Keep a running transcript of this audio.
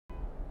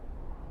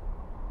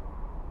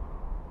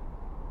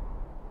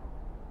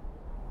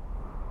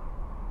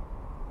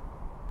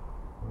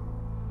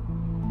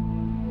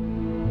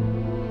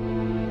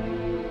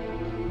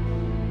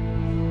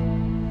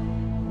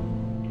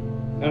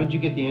did you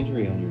get the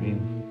injury on your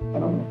hand? I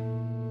don't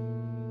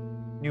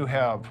know. You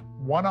have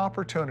one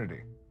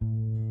opportunity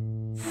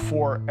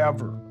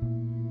forever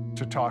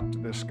to talk to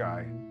this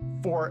guy.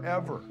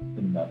 Forever.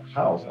 In that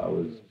house, I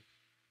was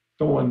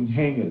throwing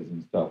hangers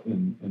and stuff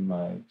in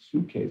my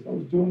suitcase. I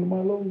was doing my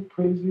little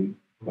crazy,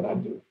 what I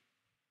do.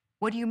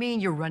 What do you mean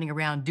you're running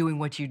around doing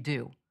what you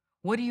do?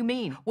 What do you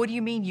mean? What do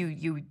you mean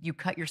you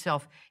cut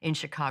yourself in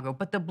Chicago,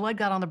 but the blood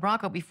got on the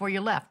Bronco before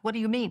you left? What do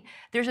you mean?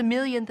 There's a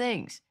million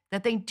things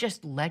that they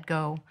just let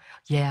go.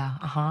 Yeah,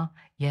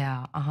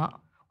 yeah,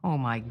 oh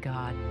my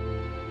God.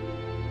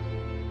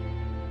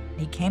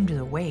 He came to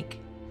the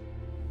wake.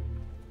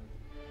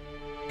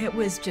 It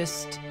was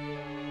just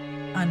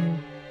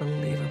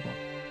unbelievable.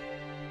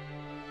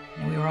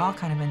 And we were all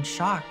kind of in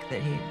shock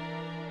that he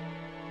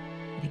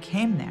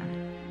came there.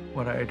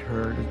 What I'd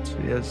heard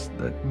is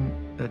that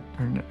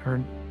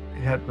her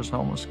head was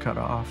almost cut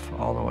off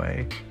all the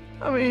way.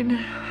 I mean,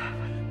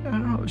 I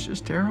don't know, it was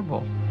just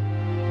terrible.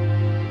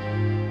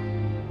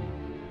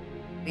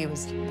 He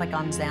was like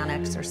on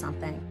Xanax or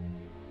something.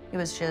 He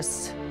was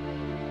just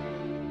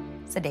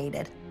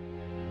sedated.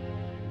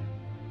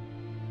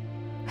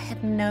 I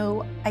had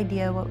no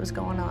idea what was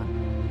going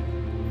on.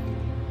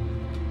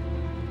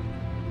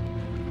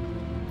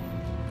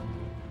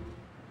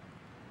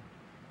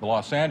 The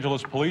Los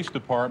Angeles Police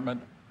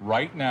Department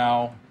right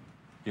now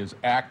is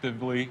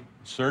actively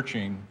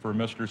searching for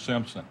Mr.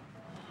 Simpson.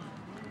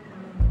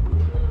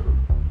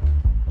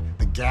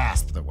 The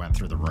gasp that went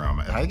through the room,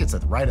 I think it's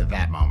right at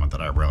that moment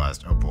that I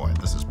realized, oh boy,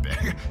 this is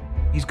big.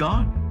 He's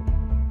gone.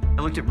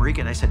 I looked at Marika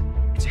and I said,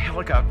 it's a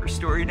helicopter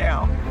story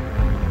now.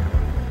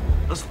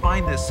 Let's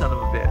find this son of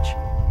a bitch.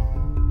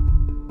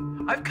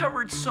 I've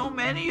covered so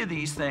many of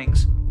these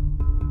things.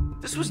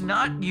 This was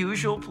not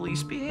usual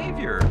police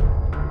behavior.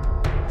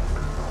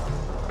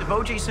 If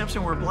O.J.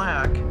 Simpson were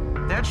black,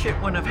 that shit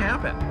wouldn't have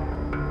happened.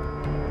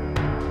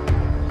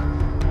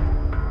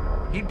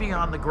 He'd be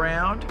on the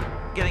ground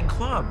getting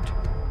clubbed.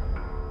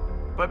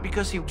 But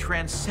because he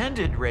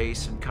transcended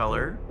race and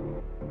color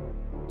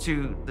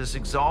to this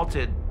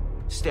exalted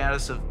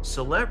status of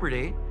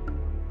celebrity,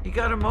 he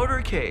got a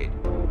motorcade.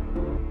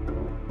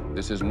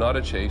 This is not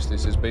a chase,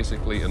 this is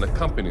basically an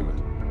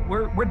accompaniment.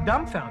 We're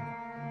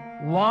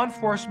dumbfounded. Law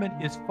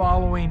enforcement is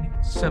following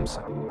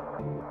Simpson.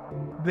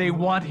 They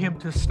want him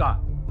to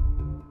stop.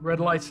 Red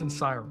lights and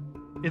siren.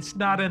 It's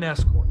not an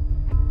escort.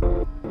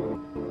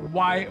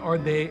 Why are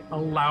they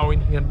allowing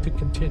him to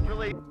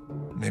continue?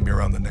 Maybe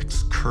around the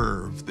next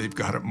curve, they've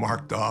got it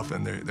marked off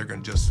and they're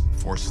going to just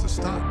force the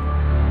stop.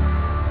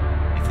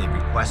 If they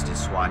requested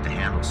SWAT to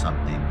handle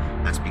something,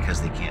 that's because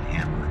they can't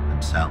handle it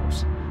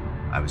themselves.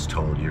 I was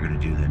told you're going to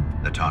do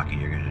the talking,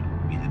 you're going to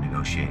be the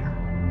negotiator.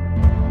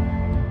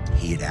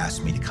 He had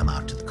asked me to come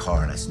out to the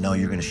car, and I said, no,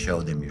 you're going to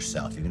show them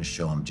yourself. You're going to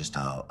show them just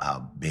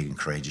how big and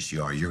courageous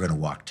you are. You're going to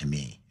walk to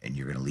me, and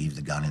you're going to leave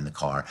the gun in the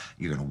car.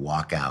 You're going to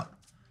walk out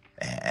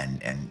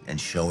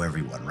and show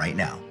everyone right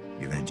now.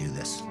 You're going to do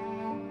this.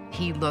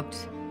 He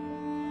looked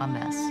a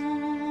mess.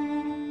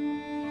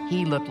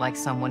 He looked like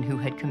someone who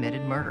had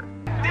committed murder.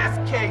 This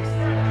case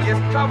is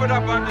covered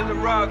up under the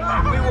rug.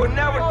 We will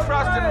never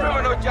trust the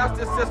criminal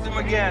justice system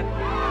again.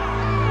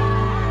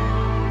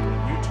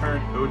 You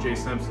turned O.J.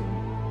 Simpson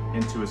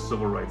into a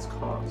civil rights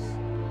cause.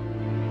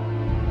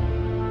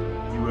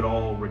 Do you at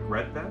all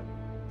regret that?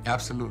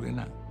 Absolutely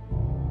not.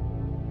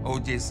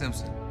 O.J.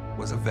 Simpson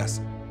was a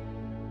vessel.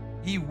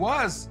 He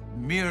was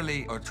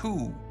merely a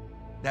tool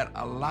that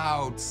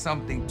allowed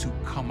something to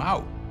come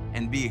out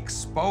and be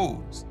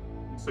exposed.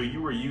 So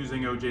you were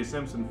using O.J.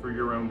 Simpson for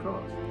your own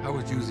cause? I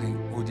was using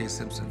O.J.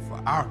 Simpson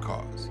for our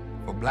cause,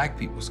 for black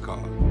people's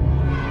cause.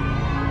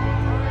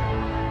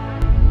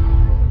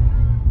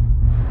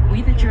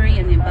 We, the jury,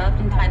 in the above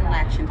entitled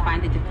action,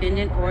 find the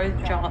defendant,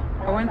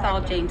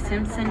 Orenthal James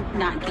Simpson,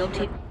 not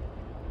guilty.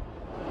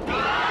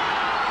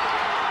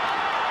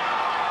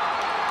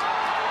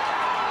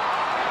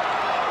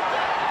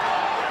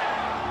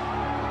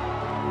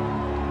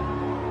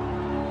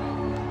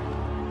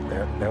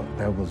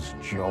 There was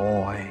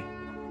joy.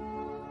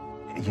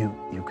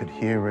 You could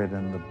hear it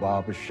in the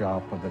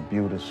barbershop or the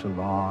beauty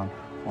salon,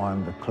 or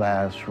in the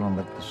classroom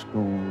at the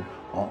school,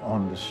 or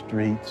on the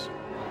streets.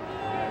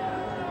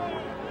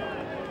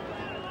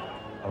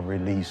 A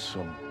release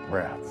of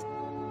breath,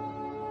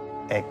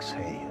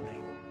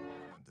 exhaling.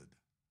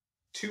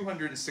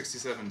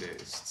 267 days,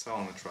 that's how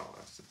long the trial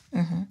lasted.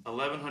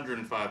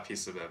 1,105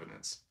 pieces of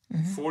evidence.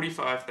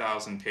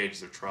 45,000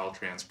 pages of trial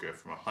transcript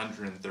from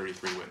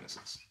 133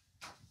 witnesses.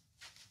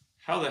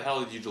 How the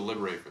hell did you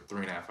deliberate for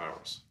 3.5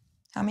 hours?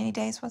 How many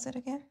days was it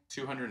again?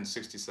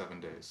 267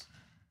 days.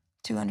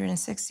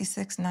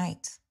 266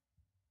 nights.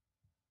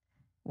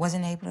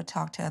 Wasn't able to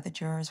talk to other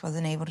jurors,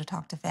 wasn't able to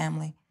talk to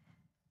family.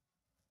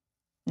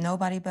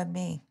 Nobody but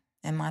me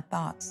and my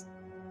thoughts.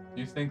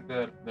 Do you think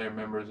that they're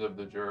members of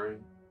the jury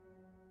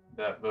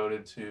that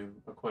voted to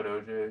acquit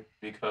O.J.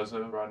 because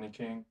of Rodney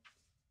King?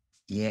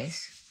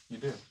 Yes. You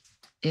do?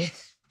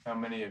 Yes. How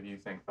many of you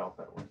think felt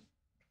that way?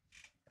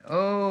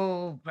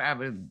 Oh,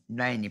 probably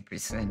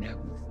 90% of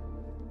them.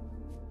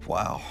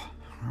 Wow.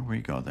 Where we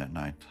go that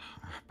night?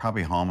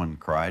 Probably home and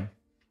cried.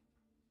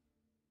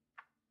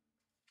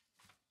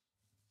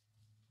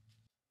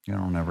 You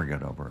don't ever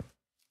get over it.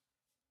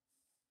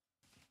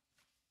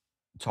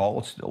 It's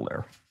all still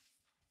there.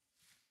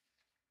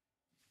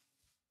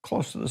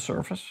 Close to the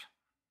surface.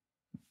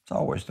 It's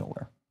always still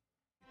there.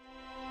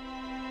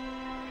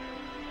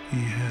 He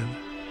had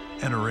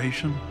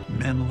adoration.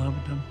 Men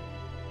loved him.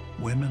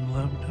 Women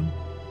loved him.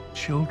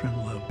 Children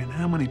loved him.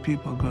 How many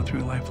people go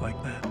through life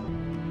like that?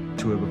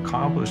 To have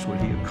accomplished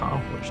what he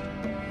accomplished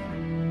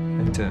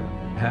and to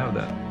have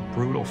that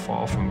brutal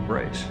fall from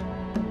grace,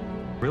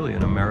 really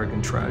an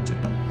American tragedy.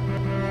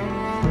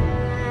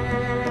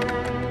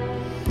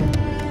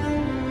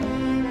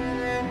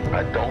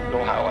 I don't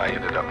know how I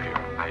ended up here.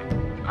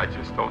 I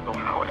just don't know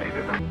how I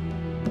ended up.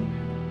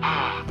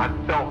 I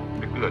felt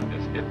the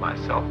goodness in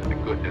myself and the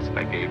goodness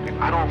I gave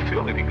him. I don't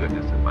feel any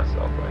goodness in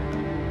myself right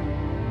now.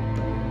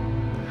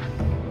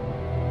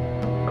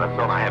 But I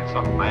felt I had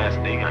some last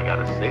thing I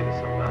gotta say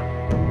to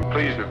somebody.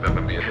 Please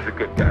remember me as a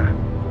good guy.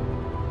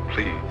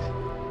 Please.